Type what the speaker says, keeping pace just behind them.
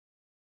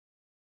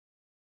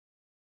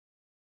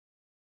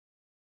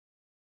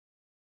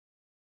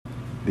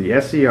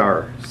The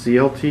SER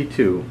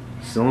CLT2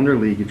 cylinder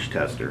leakage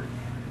tester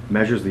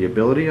measures the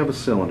ability of a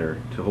cylinder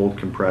to hold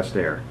compressed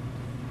air,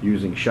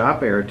 using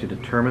shop air to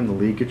determine the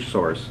leakage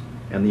source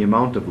and the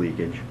amount of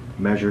leakage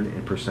measured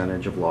in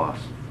percentage of loss.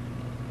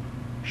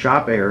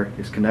 Shop air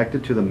is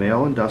connected to the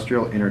male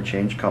industrial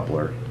interchange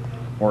coupler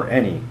or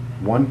any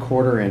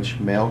 1/4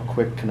 inch male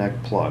quick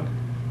connect plug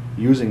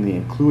using the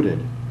included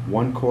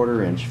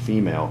 1/4 inch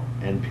female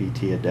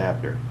NPT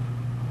adapter.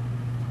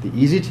 The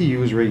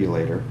easy-to-use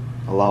regulator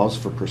allows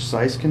for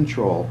precise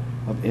control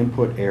of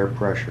input air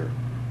pressure.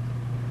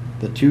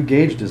 The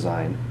 2-gauge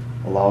design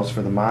allows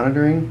for the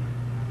monitoring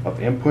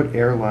of input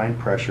air line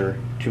pressure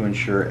to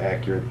ensure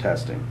accurate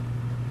testing.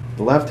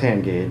 The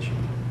left-hand gauge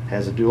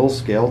has a dual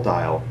scale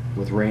dial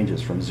with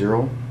ranges from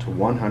 0 to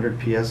 100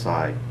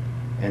 psi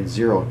and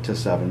 0 to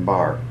 7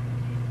 bar,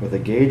 with a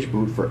gauge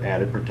boot for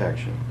added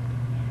protection.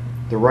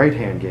 The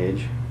right-hand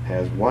gauge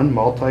has one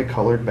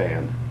multicolored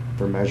band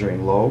for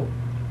measuring low,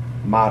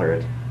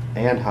 moderate,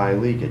 and high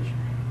leakage,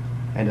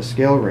 and a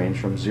scale range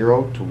from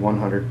 0 to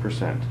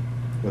 100%,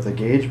 with a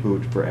gauge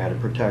boot for added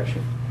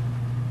protection.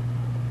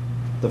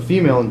 The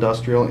female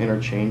industrial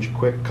interchange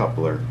quick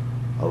coupler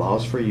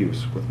allows for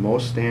use with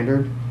most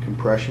standard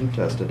compression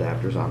test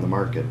adapters on the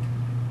market.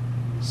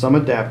 Some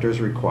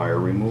adapters require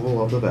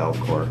removal of the valve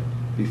core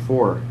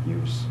before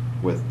use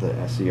with the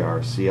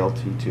SER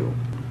CLT2.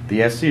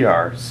 The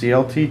SER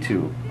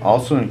CLT2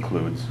 also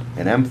includes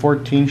an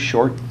M14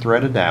 short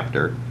thread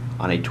adapter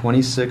on a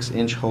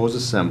 26-inch hose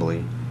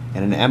assembly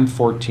and an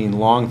M14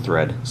 long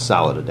thread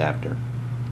solid adapter.